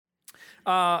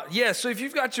So if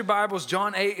you've got your Bibles,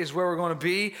 John 8 is where we're going to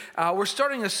be. We're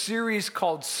starting a series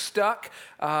called Stuck.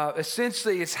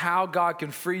 Essentially, it's how God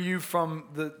can free you from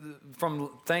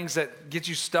from things that get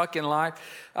you stuck in life.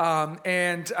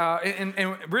 And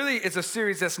really, it's a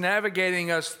series that's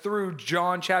navigating us through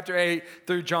John chapter 8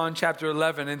 through John chapter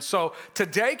 11. And so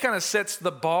today kind of sets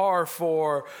the bar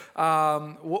for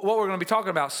what we're going to be talking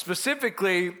about.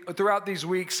 Specifically, throughout these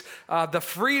weeks, the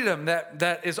freedom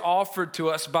that is offered to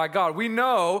us by God. We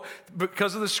know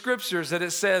because of the scriptures that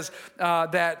it says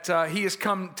that he has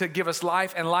come to give us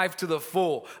life and life to the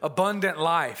full, abundant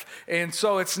life. And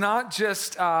so it's not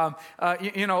just,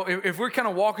 if we're kind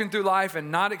of walking through life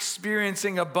and not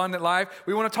experiencing abundant life,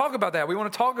 we want to talk about that. We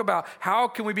want to talk about how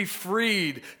can we be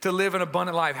freed to live an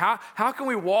abundant life? How can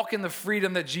we walk in the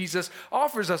freedom that Jesus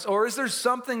offers us? Or is there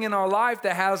something in our life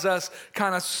that has us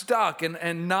kind of stuck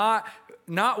and not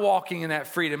walking in that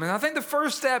freedom? And I think the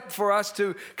first step for us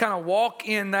to kind of walk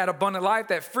in that abundant life,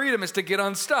 that freedom, is to get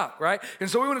unstuck, right? And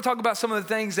so we want to talk about some of the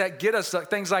things that get us stuck,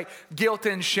 things like guilt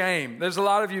and shame. There's a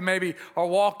lot of you maybe are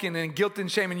walking in guilt and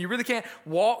shame, and you really can't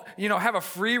have a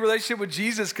free relationship with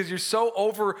Jesus because you're so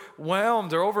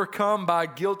overwhelmed or overcome by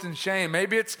guilt and shame.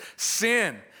 Maybe it's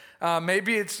sin.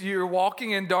 Maybe it's you're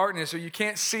walking in darkness or you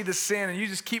can't see the sin and you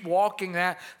just keep walking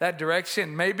that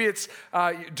direction. Maybe it's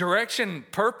direction,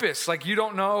 purpose, like you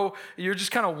don't know, you're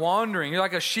just kind of wandering. You're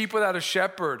like a sheep without a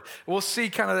shepherd. We'll see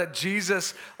kind of that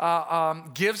Jesus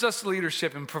gives us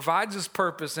leadership and provides us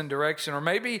purpose and direction. Or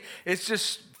maybe it's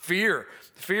just fear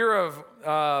of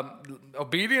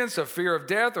obedience, or fear of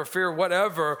death, or fear of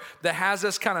whatever that has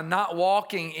us kind of not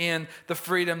walking in the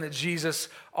freedom that Jesus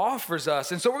offers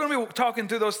us. And so we're going to be talking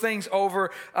through those things over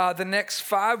the next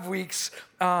 5 weeks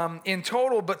in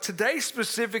total. But today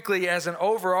specifically, as an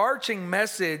overarching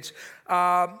message,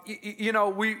 we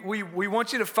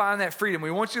want you to find that freedom. We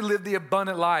want you to live the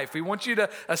abundant life. We want you to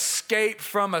escape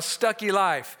from a stucky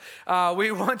life.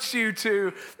 We want you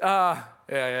to...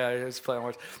 it's playing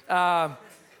words.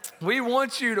 We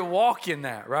want you to walk in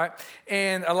that, right?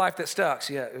 And a life that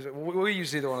stucks. Yeah, we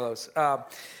use either one of those.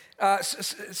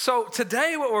 So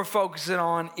today what we're focusing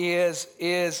on is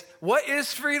what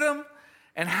is freedom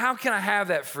and how can I have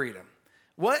that freedom?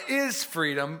 What is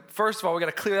freedom? First of all, we got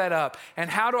to clear that up. And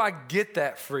how do I get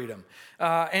that freedom?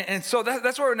 And so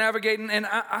that's where we're navigating. And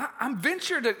I'm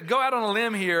ventured to go out on a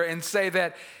limb here and say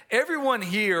that everyone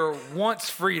here wants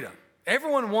freedom.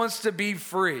 Everyone wants to be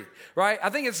free, right?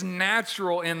 I think it's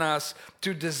natural in us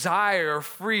to desire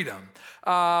freedom.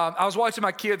 I was watching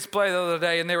my kids play the other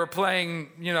day, and they were playing,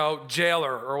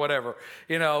 jailer or whatever,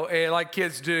 like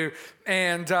kids do.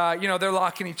 And, they're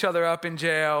locking each other up in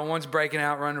jail, and one's breaking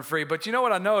out, running free. But you know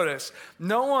what I noticed?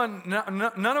 None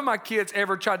of my kids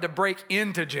ever tried to break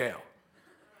into jail.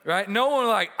 Right? No one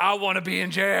like, I want to be in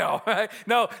jail. Right?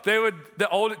 No,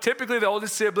 typically the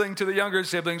oldest sibling to the younger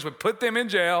siblings would put them in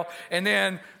jail, and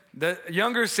then the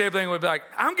younger sibling would be like,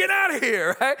 I'm getting out of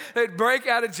here. Right? They'd break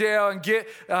out of jail and get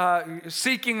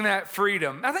seeking that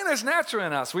freedom. I think that's natural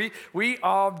in us. We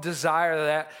all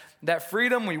desire that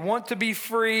freedom. We want to be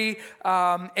free.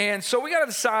 And so we got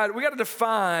to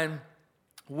define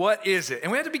what is it?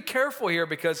 And we have to be careful here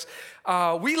because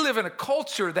we live in a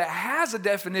culture that has a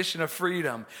definition of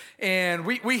freedom, and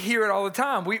we hear it all the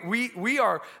time.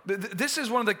 This is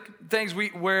one of the things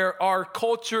where our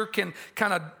culture can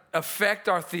kind of affect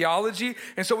our theology,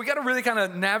 and so we got to really kind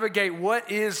of navigate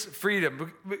what is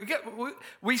freedom.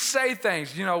 We say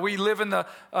things, we live in the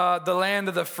land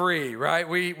of the free, right?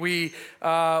 We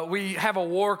have a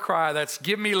war cry that's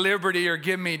 "Give me liberty or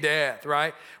give me death,"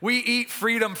 right? We eat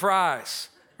freedom fries.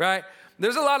 Right?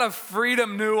 There's a lot of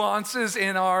freedom nuances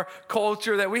in our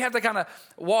culture that we have to kind of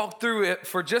walk through it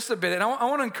for just a bit. And I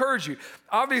want to encourage you.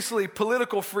 Obviously,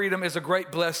 political freedom is a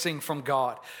great blessing from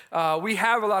God. We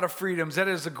have a lot of freedoms. That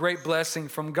is a great blessing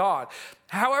from God.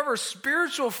 However,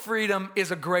 spiritual freedom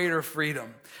is a greater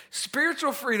freedom.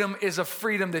 Spiritual freedom is a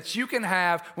freedom that you can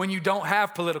have when you don't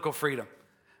have political freedom.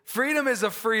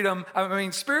 Spiritual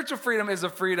freedom is a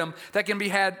freedom that can be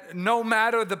had no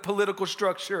matter the political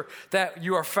structure that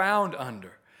you are found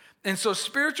under. And so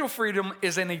spiritual freedom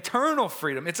is an eternal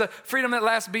freedom. It's a freedom that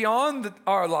lasts beyond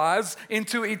our lives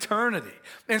into eternity.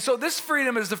 And so this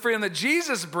freedom is the freedom that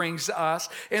Jesus brings to us.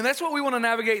 And that's what we want to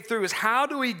navigate through, is how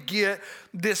do we get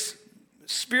this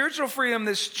spiritual freedom,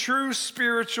 this true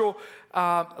spiritual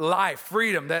life,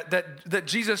 freedom that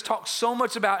Jesus talks so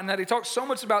much about, and that he talks so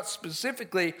much about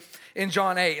specifically in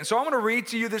John 8. And so I'm going to read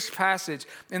to you this passage,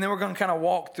 and then we're going to kind of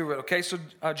walk through it, okay? So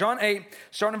John 8,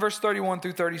 starting in verse 31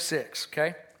 through 36,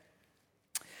 okay?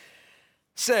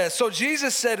 Says, so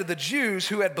Jesus said to the Jews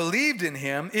who had believed in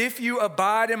him, if you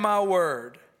abide in my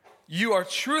word, you are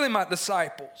truly my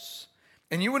disciples,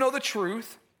 and you will know the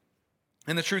truth,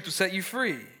 and the truth will set you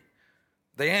free."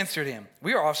 They answered him,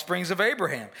 "We are offsprings of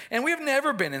Abraham, and we have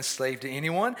never been enslaved to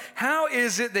anyone. How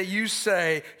is it that you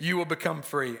say you will become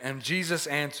free?" And Jesus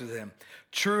answered them,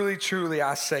 "Truly, truly,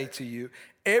 I say to you,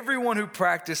 everyone who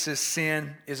practices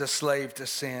sin is a slave to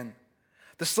sin.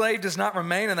 The slave does not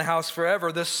remain in the house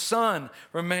forever. The son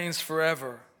remains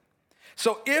forever.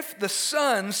 So if the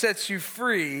Son sets you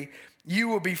free, you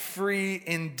will be free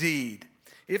indeed."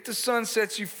 If the Son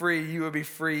sets you free, you will be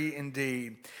free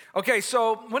indeed. Okay,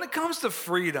 so when it comes to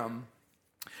freedom,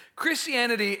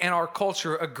 Christianity and our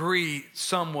culture agree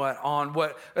somewhat on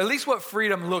at least what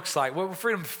freedom looks like, what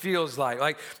freedom feels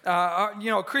like.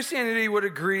 Christianity would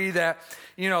agree that,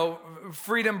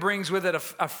 freedom brings with it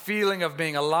a feeling of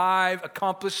being alive,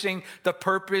 accomplishing the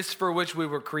purpose for which we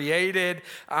were created.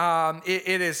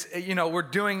 It is, we're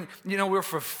doing, we're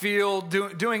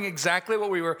fulfilled, doing exactly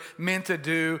what we were meant to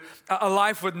do, a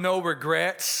life with no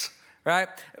regrets. Right?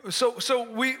 So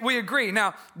we agree.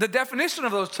 Now, the definition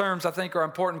of those terms, I think, are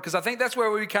important because I think that's where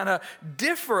we kind of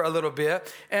differ a little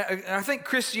bit. And I think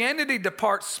Christianity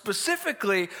departs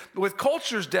specifically with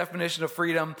culture's definition of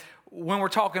freedom when we're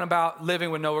talking about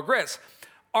living with no regrets.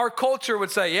 Our culture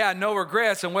would say, yeah, no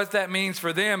regrets, and what that means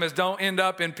for them is don't end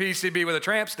up in PCB with a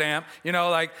tramp stamp,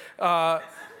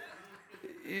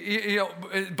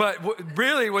 but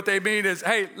really what they mean is,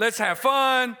 hey, let's have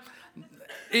fun,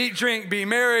 eat, drink, be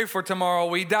merry, for tomorrow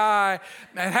we die,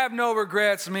 and have no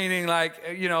regrets, meaning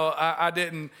I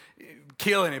didn't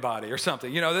kill anybody or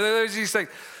something. There's these things.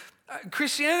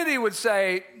 Christianity would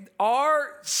say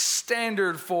our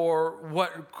standard for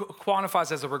what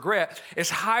quantifies as a regret is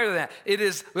higher than that. It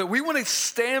is that we want to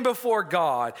stand before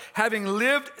God having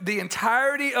lived the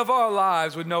entirety of our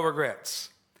lives with no regrets.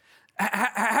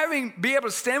 Be able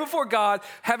to stand before God,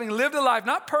 having lived a life,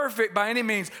 not perfect by any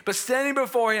means, but standing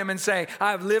before Him and saying,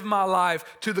 I've lived my life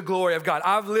to the glory of God.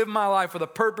 I've lived my life for the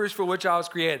purpose for which I was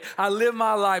created. I live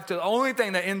my life to the only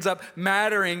thing that ends up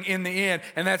mattering in the end,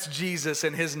 and that's Jesus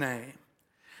and His name.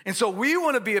 And so we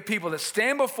want to be a people that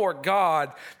stand before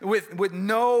God with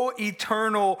no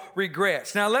eternal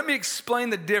regrets. Now, let me explain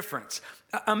the difference.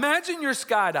 Imagine you're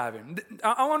skydiving.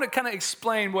 I want to kind of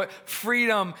explain what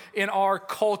freedom in our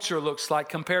culture looks like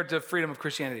compared to freedom of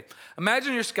Christianity.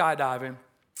 Imagine you're skydiving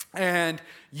and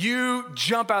you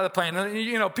jump out of the plane.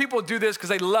 And, people do this because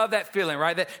they love that feeling,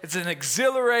 right? That it's an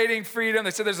exhilarating freedom.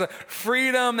 They say there's a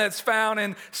freedom that's found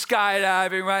in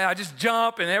skydiving, right? I just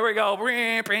jump and there we go,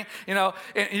 and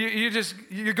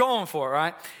you're going for it,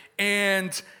 right?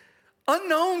 And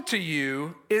unknown to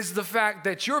you is the fact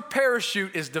that your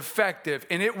parachute is defective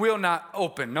and it will not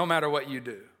open no matter what you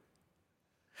do.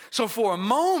 So for a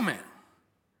moment,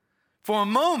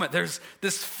 there's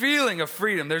this feeling of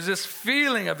freedom. There's this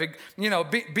feeling of,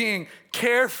 being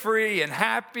carefree and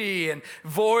happy and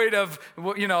void of,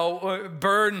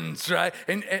 burdens, right?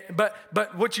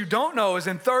 But what you don't know is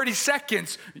in 30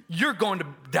 seconds, you're going to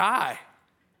die.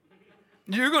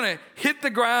 You're going to hit the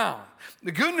ground.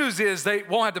 The good news is they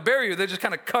won't have to bury you. They just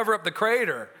kind of cover up the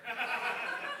crater.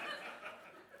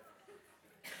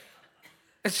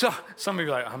 And so some of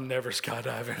you are like, I'm never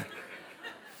skydiving.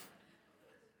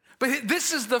 But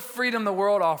this is the freedom the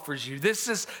world offers you. This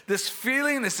is this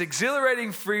feeling, this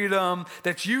exhilarating freedom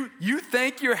that you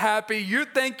think you're happy, you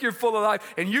think you're full of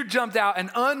life, and you jumped out,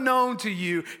 and unknown to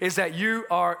you is that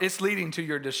it's leading to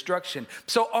your destruction.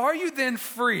 So are you then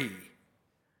free?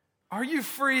 Are you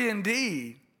free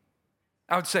indeed?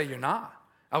 I would say you're not.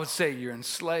 I would say you're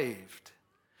enslaved.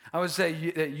 I would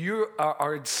say that you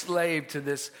are enslaved to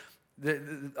this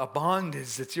a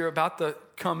bondage that you're about to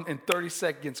come in 30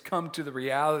 seconds, come to the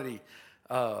reality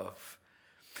of.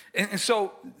 And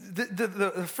so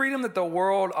the freedom that the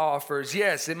world offers,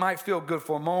 yes, it might feel good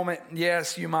for a moment.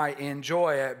 Yes, you might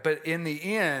enjoy it. But in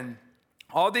the end,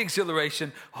 all the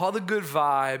exhilaration, all the good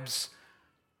vibes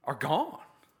are gone.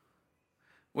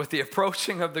 With the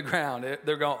approaching of the ground,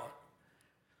 they're gone.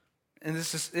 And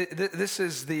this is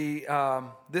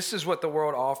what the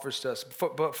world offers to us.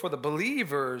 But for the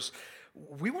believers,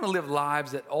 we want to live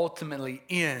lives that ultimately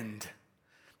end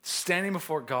standing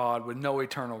before God with no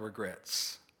eternal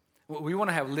regrets. We want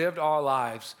to have lived our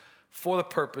lives for the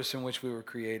purpose in which we were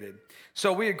created.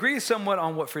 So we agree somewhat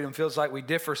on what freedom feels like. We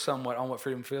differ somewhat on what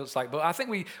freedom feels like. But I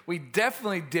think we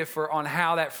definitely differ on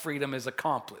how that freedom is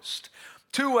accomplished.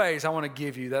 Two ways I want to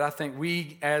give you that I think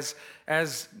we as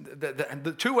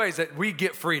the two ways that we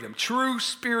get freedom, true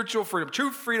spiritual freedom,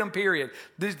 true freedom, period.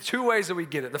 There's two ways that we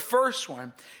get it. The first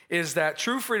one is that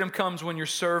true freedom comes when you're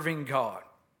serving God.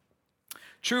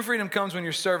 True freedom comes when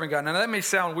you're serving God. Now, that may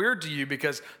sound weird to you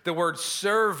because the word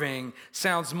serving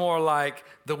sounds more like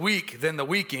the week than the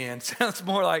weekend. Sounds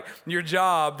more like your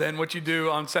job than what you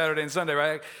do on Saturday and Sunday,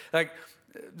 right? Like,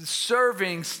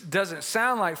 serving doesn't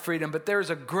sound like freedom, but there's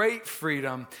a great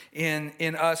freedom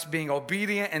in us being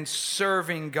obedient and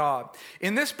serving God.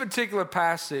 In this particular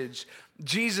passage,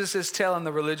 Jesus is telling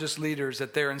the religious leaders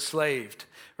that they're enslaved.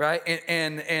 Right,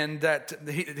 and that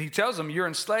he tells them, you're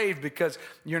enslaved because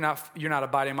you're not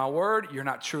abiding my word. You're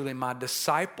not truly my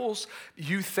disciples.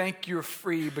 You think you're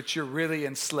free, but you're really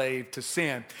enslaved to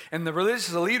sin. And the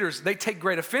religious leaders, they take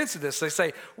great offense to this. They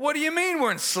say, what do you mean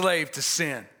we're enslaved to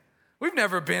sin? We've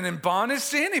never been in bondage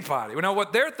to anybody. You know,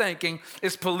 what they're thinking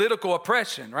is political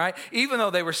oppression, right? Even though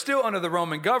they were still under the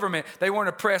Roman government, they weren't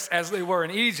oppressed as they were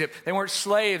in Egypt. They weren't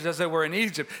slaves as they were in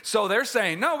Egypt. So they're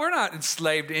saying, no, we're not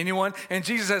enslaved to anyone. And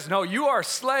Jesus says, no, you are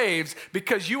slaves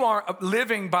because you aren't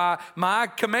living by my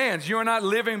commands. You are not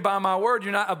living by my word.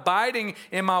 You're not abiding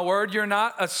in my word. You're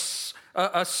not a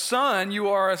son, you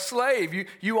are a slave.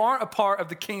 You aren't a part of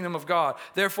the kingdom of God.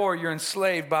 Therefore, you're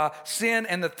enslaved by sin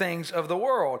and the things of the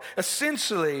world.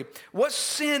 Essentially, what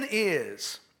sin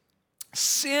is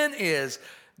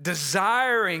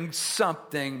desiring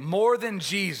something more than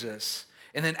Jesus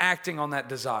and then acting on that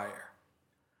desire.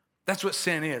 That's what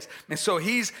sin is. And so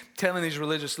he's telling these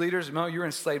religious leaders, no, you're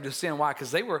enslaved to sin. Why?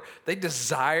 Because they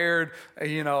desired,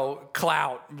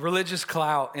 clout, religious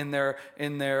clout in their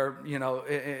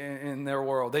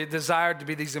world. They desired to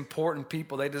be these important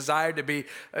people. They desired to be,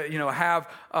 have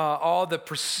all the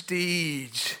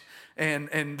prestige. And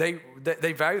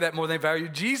they value that more than they value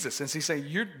Jesus. And so he's saying,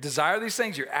 you desire these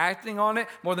things, you're acting on it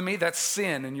more than me, that's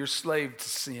sin, and you're slave to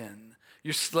sin.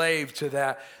 You're slave to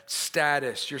that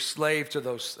status. You're slave to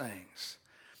those things.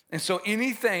 And so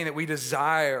anything that we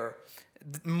desire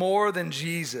more than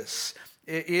Jesus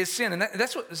is sin. And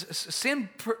that's what sin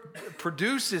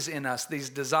produces in us,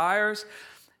 these desires.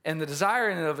 And the desire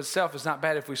in and of itself is not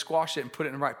bad if we squash it and put it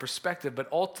in the right perspective. But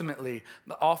ultimately,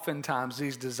 oftentimes,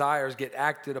 these desires get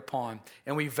acted upon.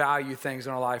 And we value things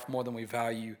in our life more than we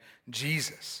value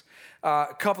Jesus. A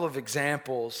couple of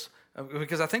examples.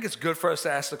 Because I think it's good for us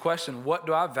to ask the question, what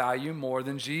do I value more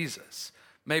than Jesus?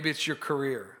 Maybe it's your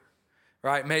career,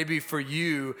 right? Maybe for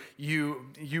you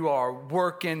are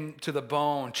working to the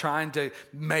bone, trying to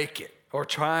make it, or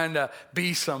trying to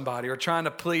be somebody, or trying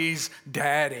to please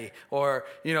daddy, or,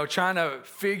 trying to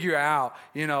figure out,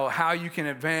 how you can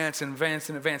advance. And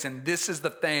this is the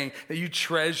thing that you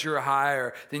treasure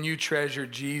higher than you treasure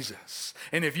Jesus.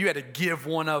 And if you had to give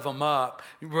one of them up,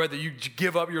 whether you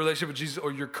give up your relationship with Jesus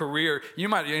or your career, you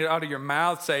might out of your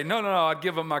mouth say, no, I'd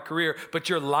give up my career. But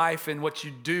your life and what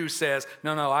you do says,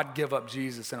 no, I'd give up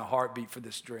Jesus in a heartbeat for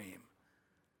this dream.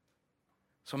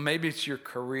 So maybe it's your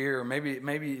career, maybe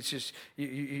it's just,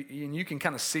 you can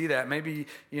kind of see that. Maybe,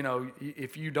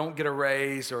 if you don't get a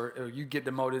raise or you get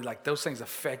demoted, like those things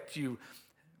affect you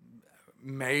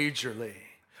majorly.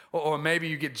 Or maybe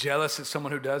you get jealous at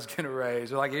someone who does get a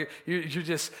raise. Or like you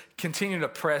just continue to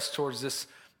press towards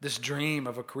this dream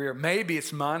of a career. Maybe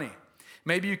it's money.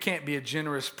 Maybe you can't be a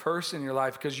generous person in your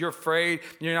life because you're afraid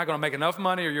you're not going to make enough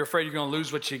money, or you're afraid you're going to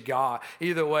lose what you got.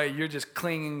 Either way, you're just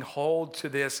clinging hold to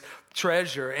this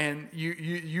treasure, and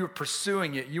you're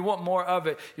pursuing it. You want more of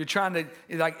it. You're trying to,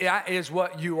 that is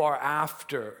what you are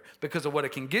after because of what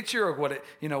it can get you, or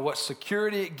what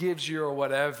security it gives you, or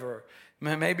whatever.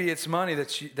 Maybe it's money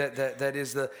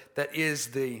that is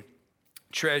the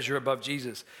treasure above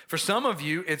Jesus. For some of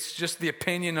you, it's just the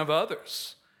opinion of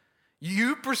others.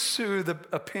 You pursue the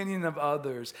opinion of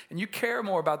others, and you care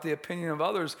more about the opinion of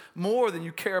others more than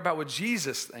you care about what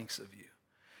Jesus thinks of you.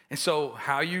 And so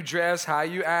how you dress, how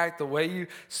you act, the way you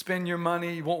spend your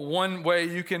money, one way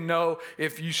you can know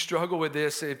if you struggle with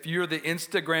this, if you're the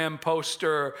Instagram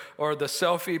poster or the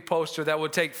selfie poster that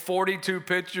would take 42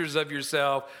 pictures of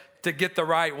yourself to get the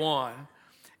right one,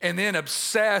 and then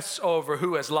obsess over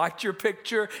who has liked your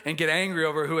picture and get angry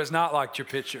over who has not liked your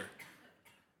picture.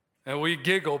 And we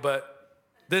giggle, but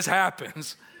this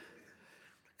happens.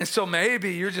 And so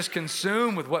maybe you're just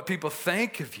consumed with what people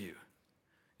think of you.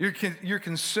 You're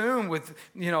consumed with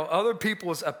other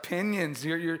people's opinions.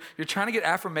 You're trying to get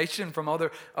affirmation from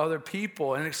other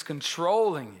people, and it's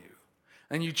controlling you.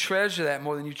 And you treasure that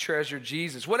more than you treasure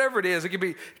Jesus. Whatever it is, it could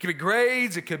be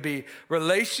grades, it could be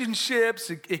relationships,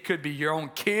 it could be your own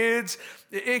kids,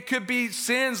 it could be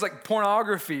sins like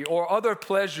pornography or other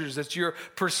pleasures that you're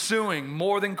pursuing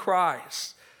more than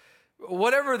Christ.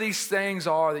 Whatever these things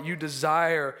are that you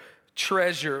desire,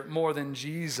 treasure more than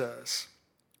Jesus.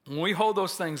 When we hold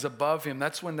those things above him,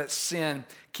 that's when that sin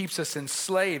keeps us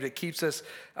enslaved. It keeps us,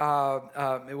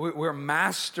 we're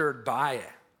mastered by it.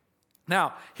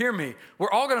 Now, hear me.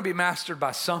 We're all going to be mastered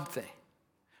by something.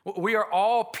 We are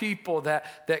all people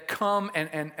that come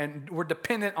and we're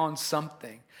dependent on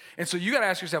something. And so you got to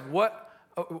ask yourself,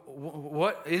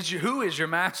 who is your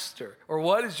master? Or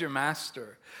what is your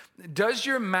master? Does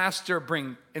your master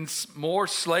bring more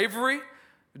slavery?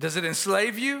 Does it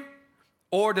enslave you?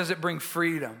 Or does it bring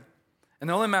freedom? And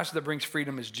the only master that brings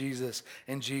freedom is Jesus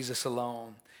and Jesus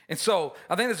alone. And so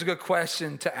I think that's a good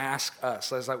question to ask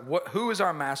us. It's like, who is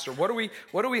our master? What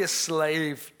are we a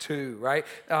slave to, right?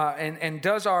 And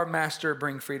does our master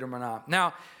bring freedom or not?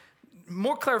 Now,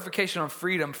 more clarification on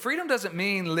freedom. Freedom doesn't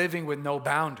mean living with no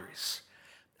boundaries.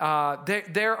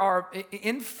 There are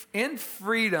in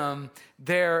freedom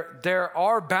there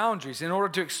are boundaries in order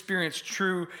to experience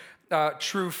true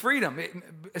freedom.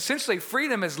 Essentially,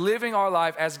 freedom is living our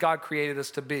life as God created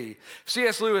us to be.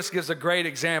 C.S. Lewis gives a great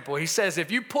example. He says, if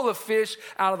you pull a fish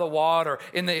out of the water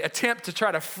in the attempt to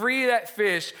try to free that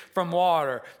fish from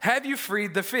water, have you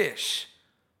freed the fish?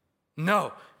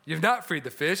 No, you've not freed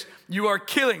the fish. You are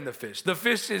killing the fish. The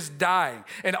fish is dying.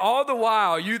 And all the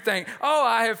while you think, oh,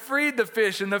 I have freed the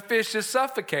fish, and the fish is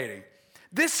suffocating.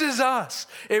 This is us.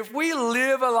 If we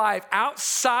live a life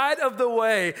outside of the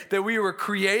way that we were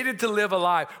created to live a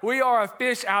life, we are a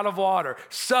fish out of water,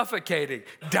 suffocating,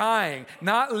 dying,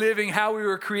 not living how we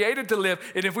were created to live.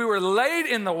 And if we were laid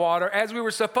in the water as we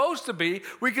were supposed to be,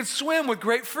 we could swim with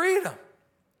great freedom.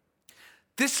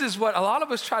 This is what a lot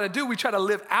of us try to do. We try to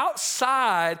live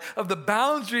outside of the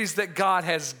boundaries that God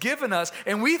has given us,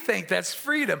 and we think that's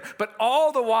freedom. But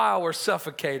all the while, we're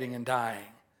suffocating and dying.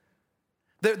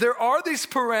 There are these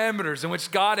parameters in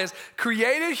which God has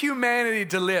created humanity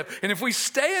to live. And if we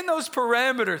stay in those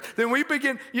parameters, then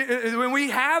when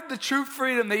we have the true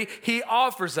freedom that he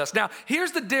offers us. Now,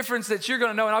 here's the difference that you're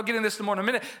going to know, and I'll get into this more in a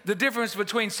minute. The difference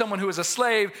between someone who is a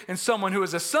slave and someone who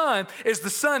is a son is the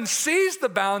son sees the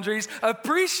boundaries,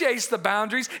 appreciates the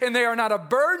boundaries, and they are not a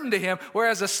burden to him,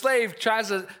 whereas a slave tries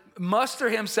to muster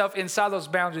himself inside those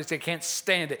boundaries. They can't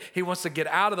stand it. He wants to get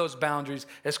out of those boundaries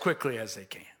as quickly as they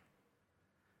can.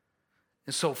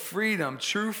 And so freedom,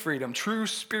 true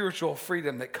spiritual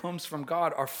freedom that comes from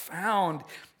God are found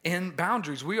in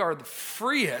boundaries. We are the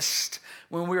freest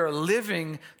when we are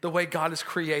living the way God has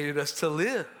created us to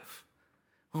live.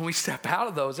 When we step out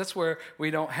of those, that's where we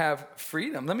don't have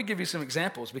freedom. Let me give you some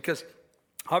examples, because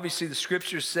obviously the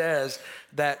scripture says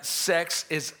that sex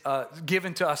is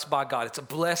given to us by God. It's a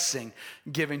blessing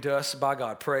given to us by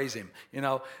God. Praise him.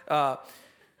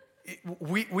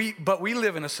 But we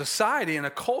live in a society and a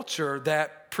culture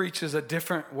that preaches a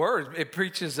different word. It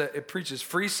preaches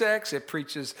free sex. It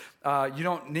preaches you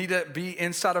don't need to be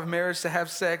inside of marriage to have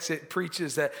sex. It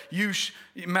preaches that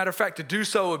matter of fact, to do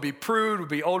so would be prude, would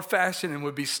be old-fashioned, and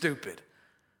would be stupid.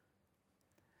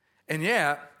 And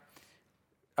yet,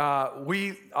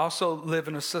 we also live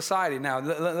in a society. Now,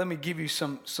 let me give you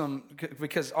some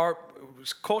because our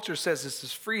culture says this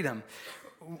is freedom.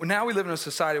 Now we live in a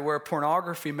society where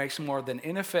pornography makes more than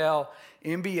NFL,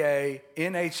 NBA,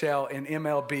 NHL, and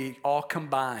MLB all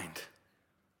combined.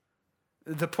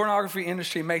 The pornography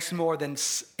industry makes more than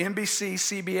NBC,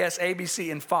 CBS,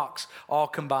 ABC, and Fox all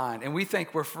combined. And we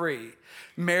think we're free.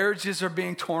 Marriages are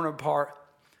being torn apart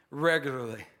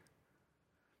regularly.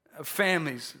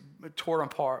 Families torn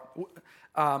apart.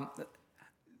 The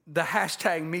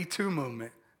hashtag #MeToo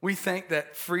movement. We think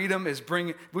that free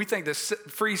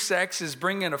sex is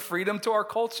bringing a freedom to our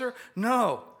culture.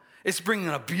 No, it's bringing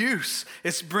abuse.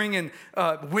 It's bringing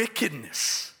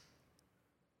wickedness.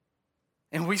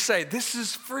 And we say, this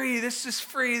is free, this is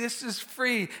free, this is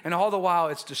free. And all the while,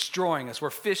 it's destroying us.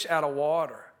 We're fish out of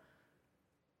water.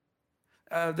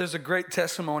 There's a great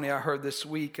testimony I heard this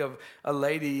week of a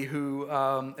lady who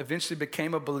eventually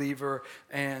became a believer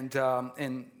and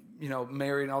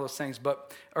married and all those things.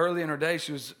 But early in her day,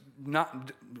 she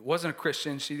wasn't a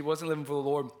Christian. She wasn't living for the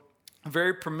Lord.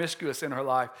 Very promiscuous in her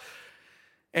life.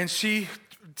 And she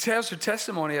tells her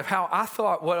testimony of how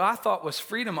what I thought was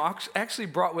freedom actually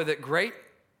brought with it great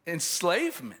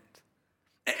enslavement.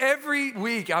 Every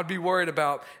week I'd be worried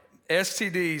about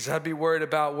STDs. I'd be worried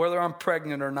about whether I'm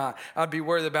pregnant or not. I'd be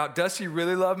worried about, does he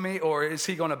really love me, or is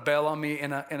he going to bail on me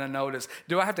in a notice?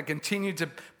 Do I have to continue to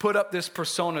put up this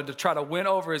persona to try to win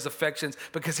over his affections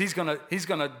because he's going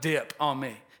to dip on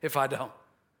me if I don't?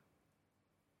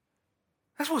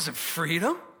 That wasn't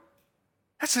freedom.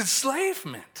 That's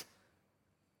enslavement.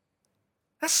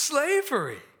 That's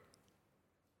slavery.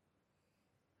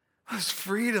 There's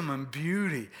freedom and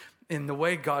beauty in the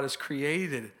way God has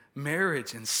created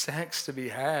marriage and sex to be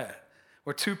had,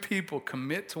 where two people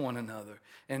commit to one another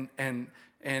and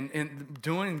in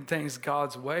doing things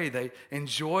God's way, they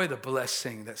enjoy the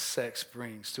blessing that sex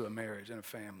brings to a marriage and a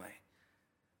family.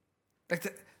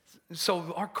 Like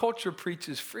so our culture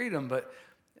preaches freedom, but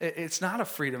it's not a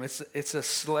freedom. It's a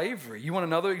slavery. You want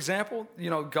another example?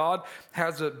 God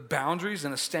has boundaries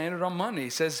and a standard on money. He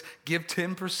says, give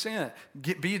 10%.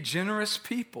 Be a generous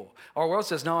people. Our world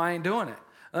says, no, I ain't doing it.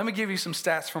 Let me give you some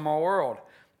stats from our world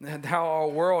and how our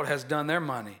world has done their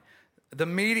money. The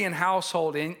median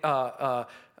household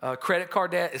credit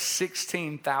card debt is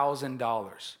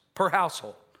 $16,000 per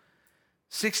household.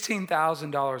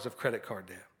 $16,000 of credit card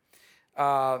debt.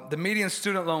 The median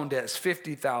student loan debt is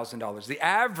 $50,000. The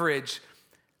average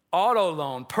auto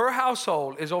loan per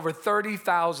household is over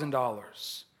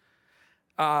 $30,000.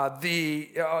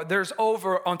 There's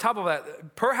over, on top of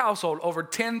that, per household, over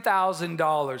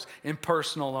 $10,000 in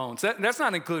personal loans. That's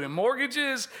not including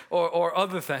mortgages or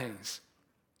other things.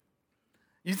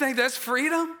 You think that's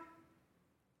freedom?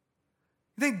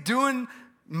 You think doing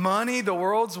money the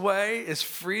world's way is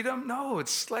freedom? No,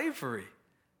 it's slavery.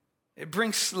 It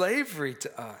brings slavery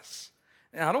to us.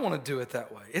 And I don't want to do it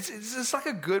that way. It's like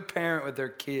a good parent with their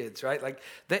kids, right? Like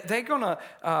they're going to,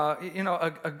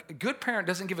 a good parent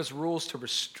doesn't give us rules to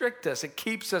restrict us. It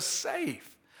keeps us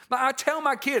safe. I tell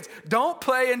my kids, don't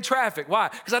play in traffic. Why?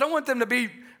 Because I don't want them to be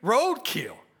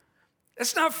roadkill.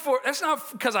 It's not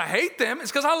because I hate them.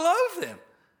 It's because I love them.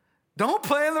 Don't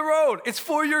play in the road. It's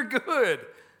for your good.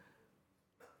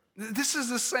 This is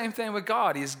the same thing with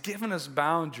God. He has given us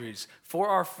boundaries for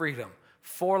our freedom,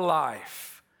 for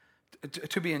life,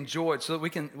 to be enjoyed so that we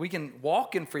can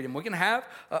walk in freedom. We can have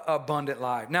an abundant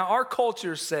life. Now, our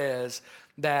culture says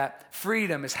that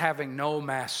freedom is having no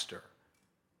master.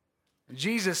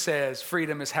 Jesus says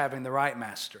freedom is having the right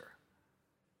master.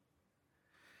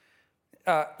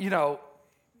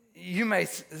 You may,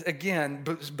 again,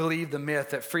 believe the myth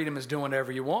that freedom is doing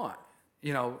whatever you want.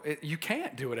 You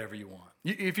can't do whatever you want.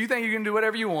 If you think you can do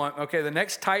whatever you want, okay, the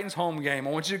next Titans home game,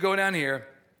 I want you to go down here,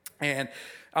 and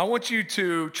I want you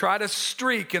to try to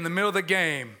streak in the middle of the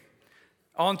game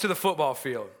onto the football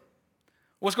field.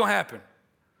 What's going to happen?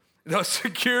 The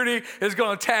security is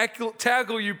going to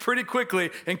tackle you pretty quickly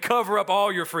and cover up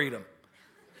all your freedom.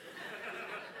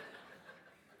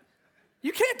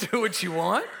 You can't do what you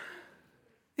want.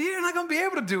 You're not going to be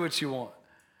able to do what you want.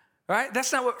 Right?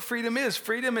 That's not what freedom is.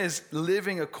 Freedom is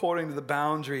living according to the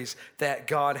boundaries that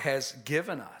God has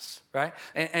given us, right?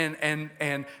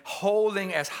 And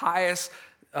holding as highest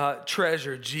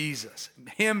treasure Jesus,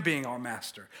 him being our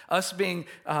master, us being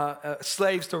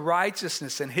slaves to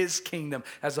righteousness and his kingdom,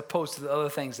 as opposed to the other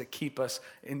things that keep us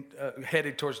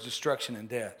headed towards destruction and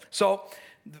death. So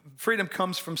freedom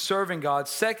comes from serving God.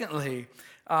 Secondly,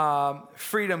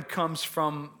 freedom comes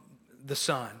from the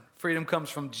Son. Freedom comes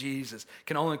from Jesus.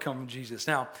 Can only come from Jesus.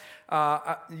 Now,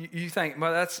 you think,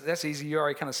 well, that's easy. You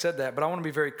already kind of said that, but I want to be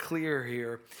very clear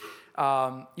here.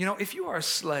 If you are a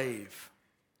slave,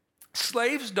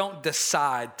 slaves don't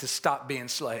decide to stop being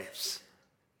slaves.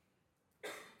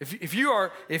 If you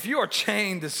are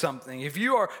chained to something, if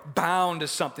you are bound to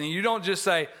something, you don't just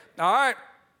say, all right,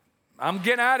 I'm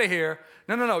getting out of here.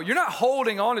 No. You're not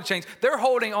holding on to chains. They're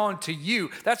holding on to you.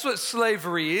 That's what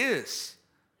slavery is.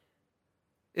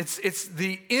 It's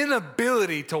the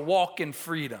inability to walk in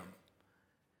freedom.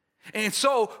 And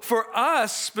so for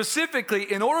us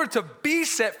specifically, in order to be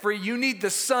set free, you need the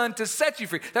Son to set you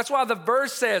free. That's why the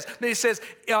verse says,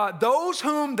 those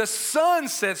whom the Son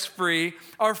sets free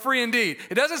are free indeed.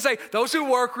 It doesn't say those who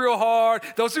work real hard,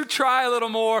 those who try a little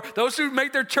more, those who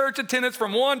make their church attendance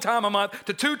from 1 time a month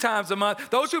to 2 times a month,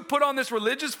 those who put on this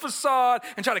religious facade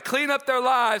and try to clean up their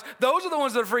lives, those are the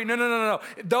ones that are free. No.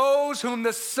 Those whom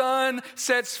the Son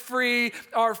sets free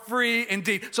are free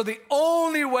indeed. So the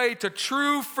only way to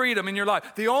true freedom in your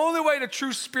life, the only way to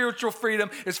true spiritual freedom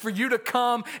is for you to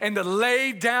come and to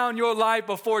lay down your life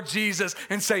before Jesus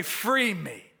and say, free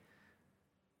me.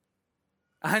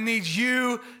 I need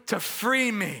you to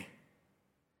free me.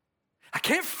 I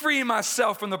can't free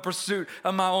myself from the pursuit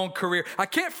of my own career. I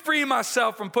can't free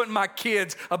myself from putting my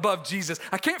kids above Jesus.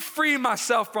 I can't free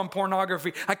myself from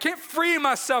pornography. I can't free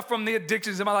myself from the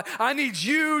addictions in my life. I need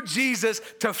you, Jesus,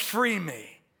 to free me.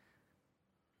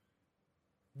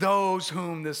 Those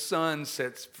whom the Son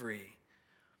sets free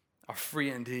are free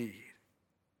indeed.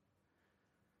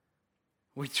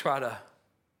 We try to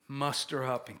muster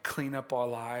up and clean up our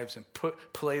lives and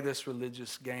play this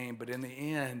religious game, but in the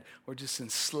end, we're just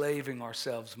enslaving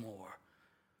ourselves more.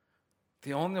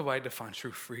 The only way to find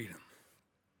true freedom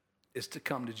is to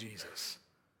come to Jesus,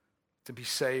 to be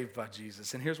saved by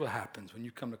Jesus. And here's what happens when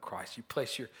you come to Christ. You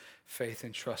place your faith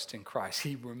and trust in Christ.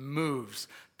 He removes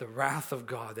the wrath of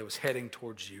God that was heading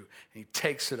towards you, and he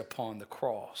takes it upon the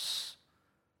cross.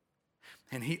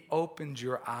 And he opens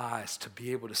your eyes to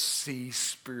be able to see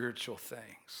spiritual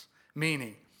things.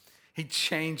 Meaning, He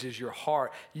changes your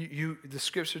heart. The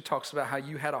scripture talks about how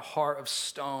you had a heart of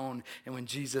stone, and when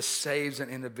Jesus saves an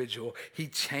individual, he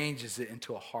changes it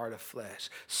into a heart of flesh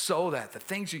so that the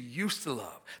things you used to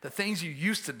love, the things you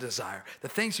used to desire, the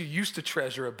things you used to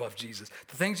treasure above Jesus,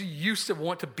 the things you used to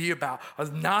want to be about are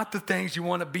not the things you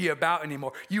want to be about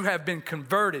anymore. You have been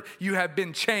converted. You have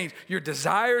been changed. Your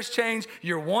desires change.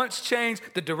 Your wants change.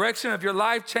 The direction of your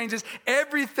life changes.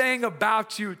 Everything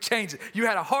about you changes. You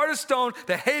had a heart of stone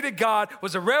that hated God,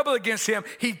 was a rebel against him.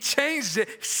 He changed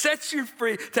it, sets you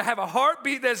free to have a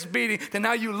heartbeat that's beating, that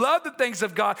now you love the things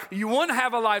of God. You want to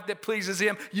have a life that pleases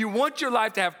him. You want your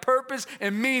life to have purpose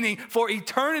and meaning for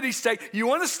eternity's sake. You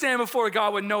want to stand before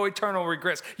God with no eternal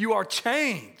regrets. You are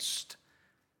changed.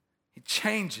 He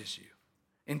changes you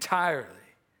entirely.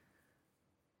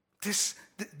 This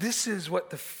is what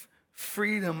the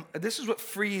freedom, this is what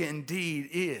free indeed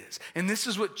is. And this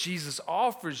is what Jesus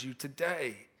offers you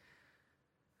today.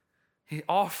 He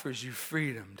offers you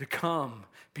freedom to come,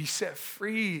 be set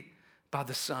free by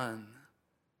the Son,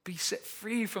 be set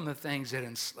free from the things that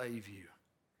enslave you.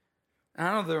 And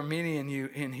I know there are many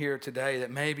in here today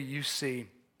that maybe you see,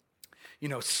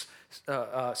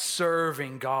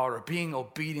 serving God or being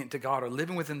obedient to God or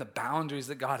living within the boundaries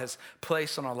that God has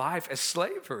placed on our life as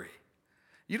slavery.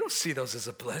 You don't see those as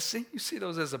a blessing. You see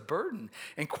those as a burden.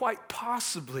 And quite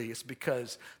possibly it's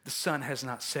because the Son has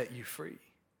not set you free.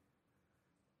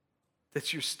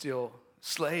 That you're still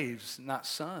slaves, not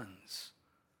sons.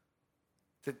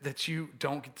 That you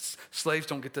don't get, slaves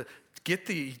don't get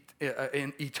the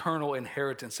eternal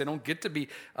inheritance. They don't get to be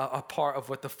a part of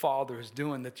what the Father is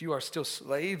doing, that you are still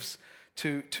slaves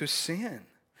to sin.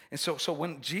 And so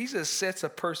when Jesus sets a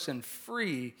person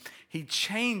free, he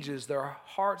changes their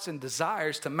hearts and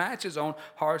desires to match his own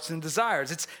hearts and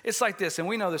desires. It's like this, and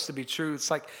we know this to be true.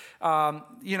 It's like,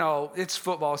 it's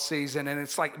football season, and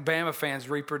it's like Bama fans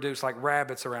reproduce like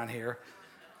rabbits around here.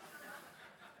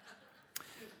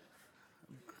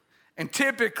 And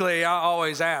typically, I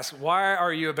always ask, why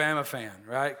are you a Bama fan,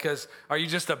 right? Because are you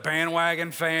just a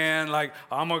bandwagon fan? Like,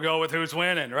 I'm going to go with who's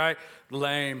winning, right?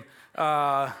 Lame.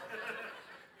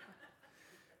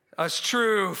 Us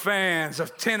true fans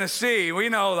of Tennessee, we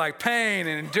know like pain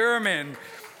and endurance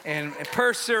and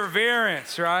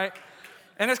perseverance, right?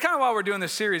 And that's kind of why we're doing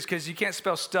this series, because you can't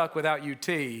spell stuck without UT.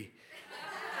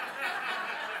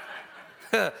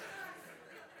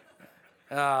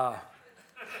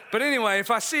 But anyway,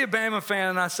 if I see a Bama fan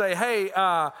and I say, hey,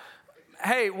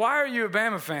 why are you a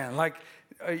Bama fan? Like,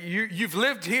 you've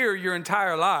lived here your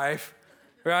entire life,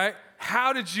 right?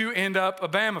 How did you end up a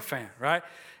Bama fan, right?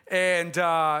 And,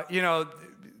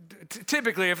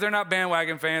 typically, if they're not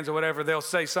bandwagon fans or whatever, they'll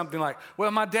say something like,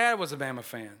 well, my dad was a Bama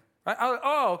fan. Right?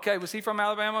 Oh, okay. Was he from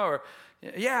Alabama? Or,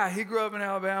 yeah, he grew up in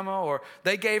Alabama. Or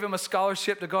they gave him a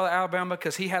scholarship to go to Alabama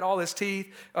because he had all his teeth.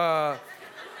 I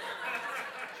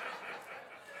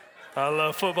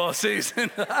love football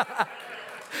season.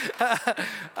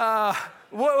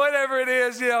 Whatever it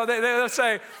is, they'll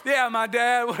say, yeah, my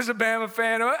dad was a Bama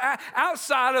fan.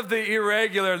 Outside of the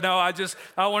irregular, no,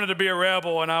 I wanted to be a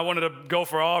rebel and I wanted to go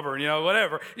for Auburn,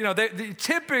 whatever. They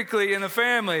typically in the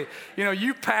family,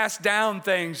 you pass down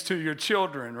things to your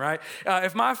children, right?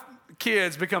 If my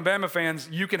kids become Bama fans,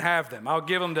 you can have them. I'll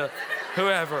give them to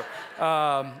whoever,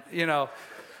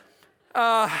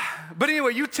 But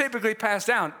anyway, you typically pass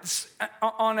down.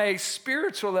 On a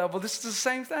spiritual level, this is the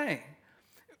same thing.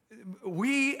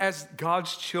 We as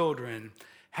God's children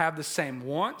have the same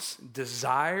wants,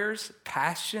 desires,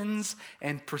 passions,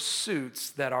 and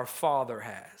pursuits that our Father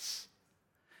has.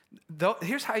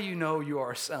 Here's how you know you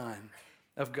are a son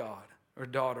of God or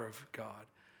daughter of God.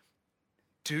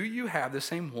 Do you have the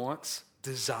same wants,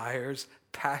 desires,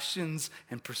 passions,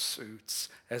 and pursuits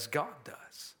as God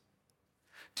does?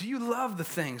 Do you love the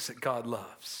things that God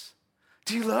loves?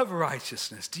 Do you love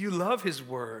righteousness? Do you love his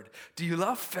word? Do you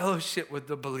love fellowship with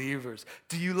the believers?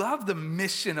 Do you love the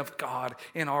mission of God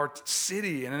in our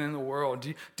city and in the world?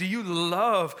 Do you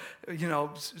love,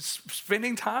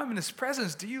 spending time in his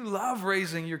presence? Do you love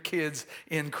raising your kids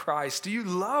in Christ? Do you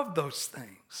love those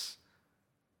things?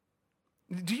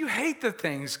 Do you hate the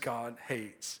things God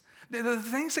hates? The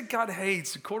things that God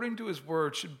hates, according to his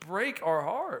word, should break our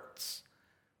hearts.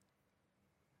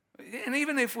 And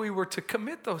even if we were to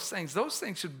commit those things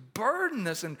should burden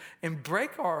us and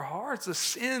break our hearts. The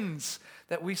sins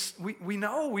that we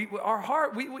know,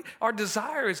 our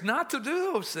desire is not to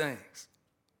do those things.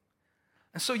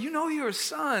 And so you're a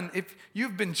son if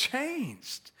you've been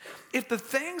changed. If the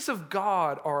things of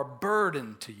God are a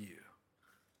burden to you,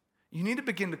 you need to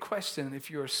begin to question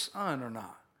if you're a son or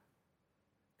not.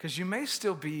 Because you may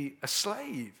still be a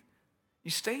slave. You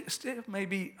still may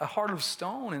be a heart of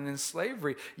stone and in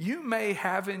slavery. You may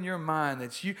have in your mind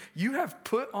that you have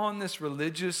put on this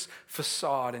religious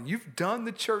facade and you've done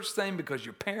the church thing because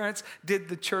your parents did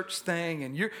the church thing,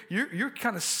 and you're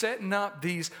kind of setting up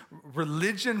these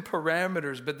religion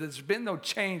parameters, but there's been no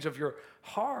change of your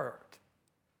heart.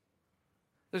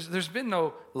 There's been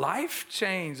no life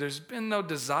change. There's been no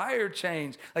desire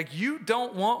change. Like, you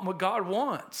don't want what God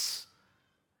wants.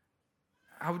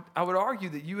 I would argue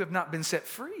that you have not been set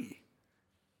free.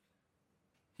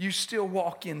 You still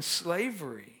walk in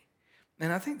slavery.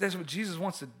 And I think that's what Jesus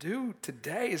wants to do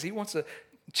today, is he wants to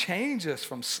change us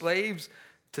from slaves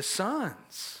to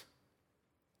sons.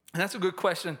 And that's a good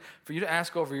question for you to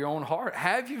ask over your own heart.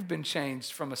 Have you been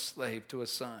changed from a slave to a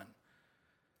son?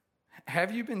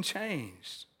 Have you been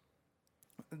changed?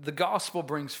 The gospel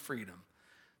brings freedom.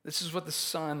 This is what the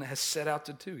Son has set out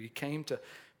to do. He came to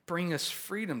bring us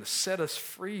freedom, to set us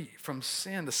free from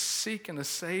sin, to seek and to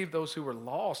save those who were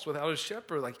lost without a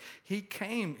shepherd. Like, he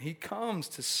comes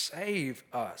to save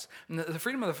us. And the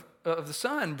freedom of the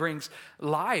Son brings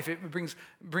life. It brings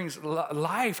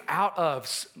life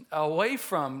away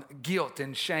from guilt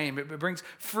and shame. It brings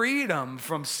freedom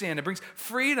from sin. It brings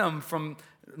freedom from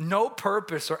no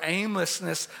purpose or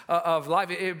aimlessness of life.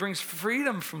 It brings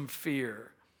freedom from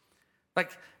fear.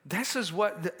 Like, this is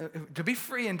what, to be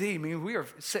free indeed, I mean, we are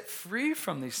set free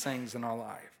from these things in our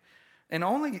life. And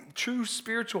only true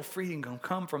spiritual freedom can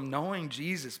come from knowing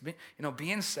Jesus,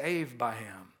 being saved by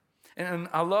him. And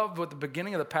I love what the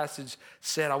beginning of the passage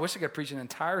said. I wish I could preach an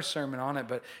entire sermon on it,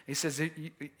 but he says,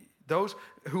 those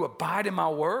who abide in my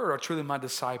word are truly my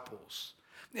disciples.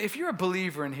 If you're a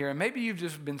believer in here, and maybe you've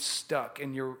just been stuck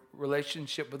in your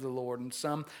relationship with the Lord in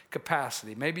some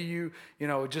capacity, maybe you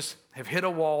just have hit a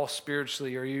wall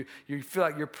spiritually, or you feel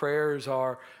like your prayers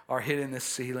are hitting the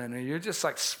ceiling, or you just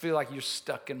feel like you're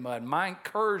stuck in mud. My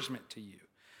encouragement to you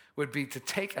would be to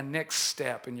take a next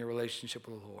step in your relationship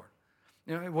with the Lord.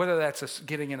 Whether that's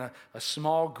getting in a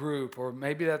small group, or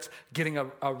maybe that's getting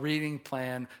a reading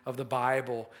plan of the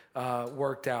Bible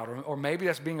worked out, or maybe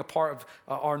that's being a part of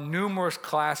our numerous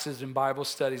classes and Bible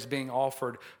studies being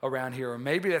offered around here, or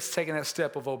maybe that's taking that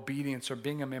step of obedience or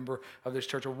being a member of this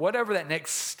church, or whatever that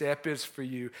next step is for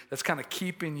you that's kind of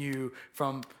keeping you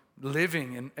from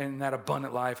living in that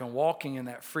abundant life and walking in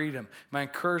that freedom. My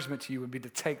encouragement to you would be to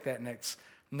take that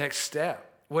next step.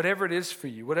 Whatever it is for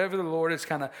you, whatever the Lord is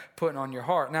kind of putting on your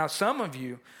heart. Now, some of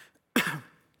you,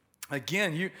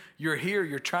 again, you're here,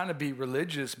 you're trying to be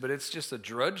religious, but it's just a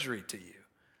drudgery to you.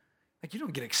 Like, you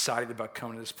don't get excited about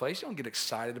coming to this place. You don't get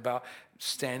excited about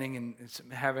standing and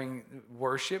having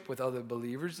worship with other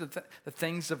believers. The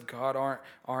things of God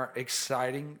aren't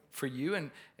exciting for you.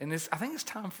 And I think it's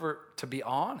time to be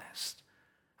honest.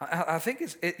 I think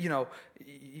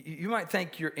you might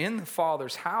think you're in the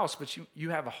Father's house, but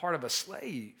you have a heart of a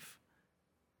slave.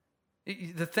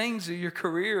 The things of your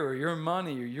career or your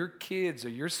money or your kids or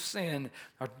your sin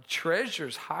are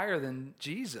treasures higher than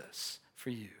Jesus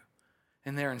for you.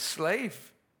 And they're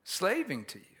enslaving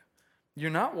to you.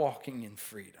 You're not walking in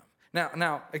freedom.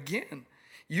 Now, again,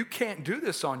 you can't do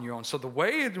this on your own. So the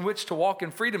way in which to walk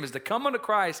in freedom is to come unto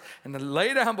Christ and to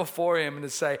lay down before him and to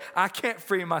say, I can't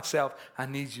free myself. I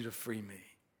need you to free me.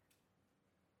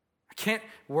 I can't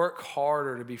work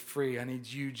harder to be free. I need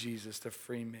you, Jesus, to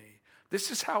free me.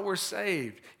 This is how we're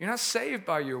saved. You're not saved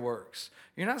by your works.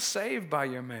 You're not saved by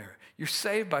your merit. You're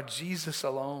saved by Jesus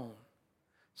alone.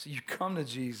 So you come to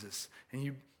Jesus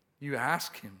and you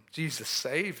ask him, Jesus,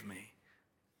 save me.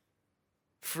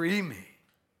 Free me.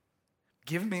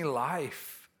 Give me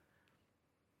life.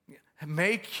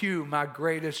 Make you my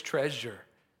greatest treasure.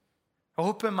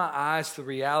 Open my eyes to the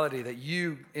reality that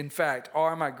you, in fact,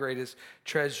 are my greatest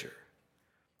treasure.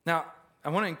 Now, I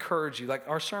want to encourage you, like,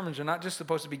 our sermons are not just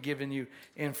supposed to be giving you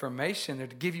information, they're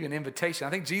to give you an invitation.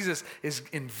 I think Jesus is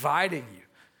inviting you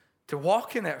to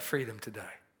walk in that freedom today,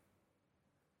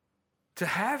 to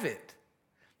have it.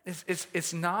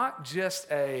 It's not just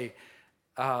a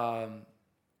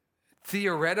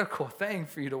theoretical thing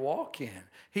for you to walk in.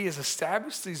 He has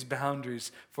established these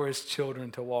boundaries for his children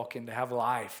to walk in, to have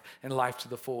life and life to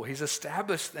the full. He's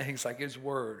established things like his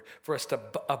word for us to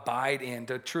abide in,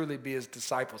 to truly be his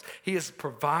disciples. He has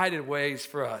provided ways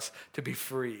for us to be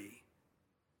free.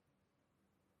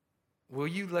 Will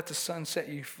you let the Son set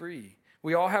you free?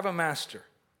 We all have a master.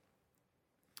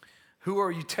 Who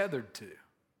are you tethered to?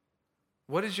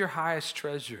 What is your highest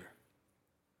treasure?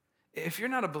 If you're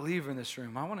not a believer in this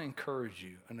room, I want to encourage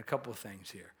you in a couple of things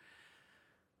here.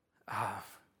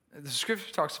 The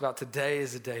scripture talks about today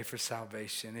is a day for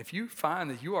salvation. If you find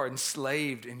that you are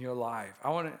enslaved in your life, I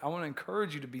want to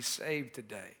encourage you to be saved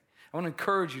today. I want to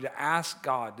encourage you to ask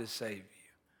God to save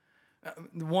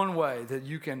you. One way that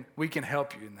we can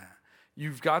help you in that.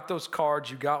 You've got those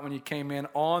cards you got when you came in.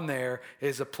 On there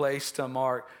is a place to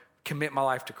mark, commit my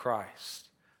life to Christ.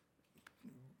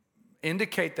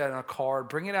 Indicate that on a card,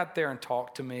 bring it out there and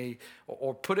talk to me,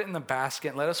 or put it in the basket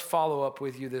and let us follow up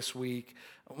with you this week.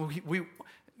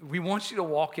 We want you to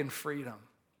walk in freedom.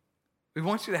 We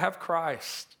want you to have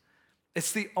Christ.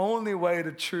 It's the only way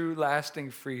to true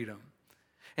lasting freedom.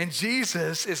 And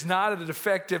Jesus is not a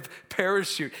defective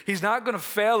parachute. He's not going to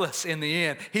fail us in the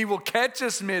end. He will catch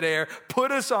us midair,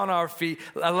 put us on our feet,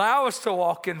 allow us to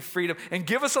walk in freedom, and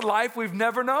give us a life we've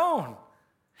never known.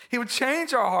 He would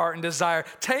change our heart and desire,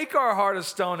 take our heart of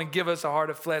stone and give us a heart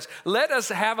of flesh. Let us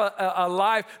have a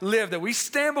life lived that we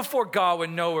stand before God with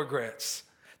no regrets.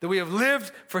 That we have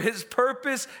lived for His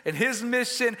purpose and His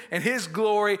mission and His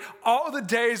glory all the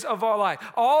days of our life.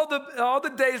 All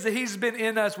the days that He's been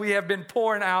in us, we have been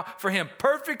pouring out for Him.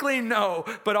 Perfectly no,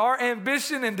 but our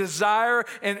ambition and desire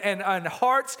and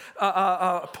heart's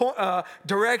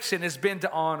direction has been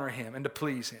to honor Him and to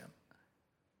please Him.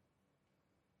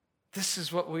 This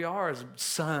is what we are as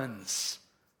sons.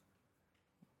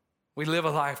 We live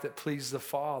a life that pleases the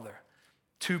Father,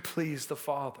 to please the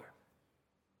Father.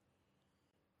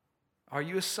 Are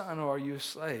you a son or are you a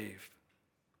slave?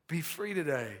 Be free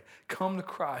today. Come to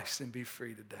Christ and be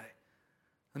free today.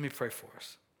 Let me pray for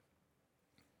us.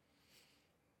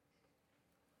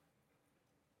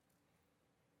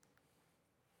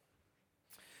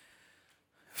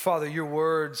 Father, your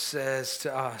word says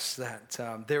to us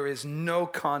that there is no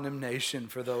condemnation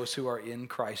for those who are in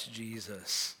Christ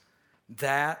Jesus.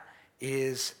 That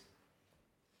is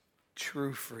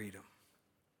true freedom.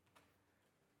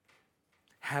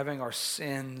 Having our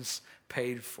sins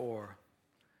paid for,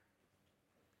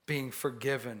 being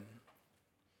forgiven,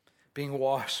 being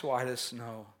washed white as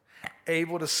snow,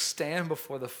 able to stand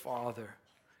before the Father,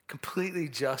 completely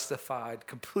justified,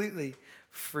 completely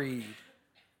freed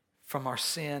from our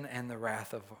sin and the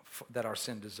wrath that our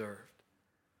sin deserved.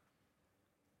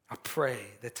 I pray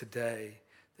that today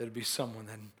there'll be someone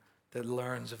that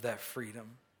learns of that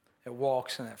freedom, that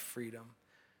walks in that freedom,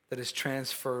 that is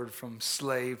transferred from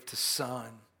slave to son.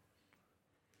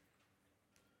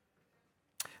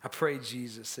 I pray,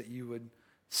 Jesus, that you would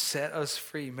set us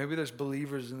free. Maybe there's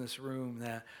believers in this room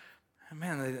that,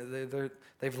 man,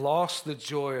 they've lost the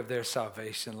joy of their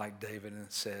salvation, like David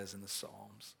says in the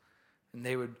Psalms. And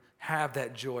they would have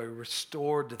that joy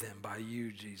restored to them by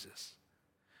you, Jesus.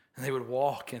 And they would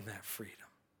walk in that freedom.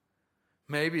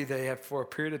 Maybe they have, for a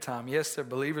period of time, yes, they're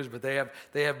believers, but they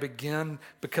have begun,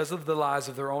 because of the lies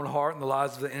of their own heart and the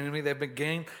lies of the enemy, they've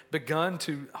begun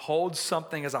to hold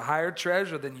something as a higher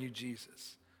treasure than you,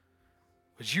 Jesus.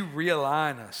 Would you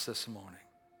realign us this morning?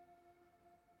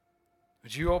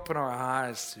 Would you open our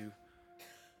eyes to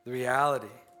the reality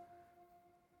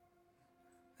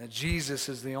that Jesus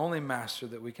is the only master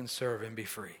that we can serve and be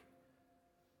free?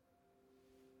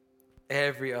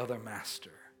 Every other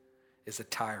master is a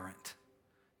tyrant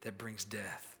that brings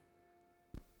death.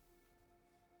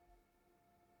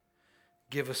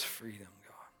 Give us freedom,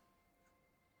 God.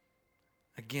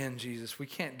 Again, Jesus, we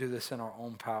can't do this in our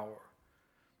own power.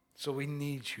 So we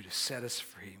need you to set us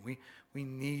free. We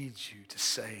need you to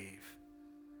save.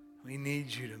 We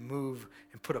need you to move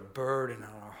and put a burden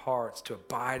on our hearts to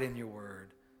abide in your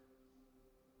word.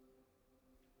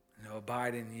 And to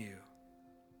abide in you.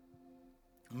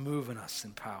 Moving us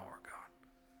in power, God.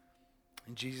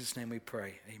 In Jesus' name we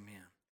pray, amen.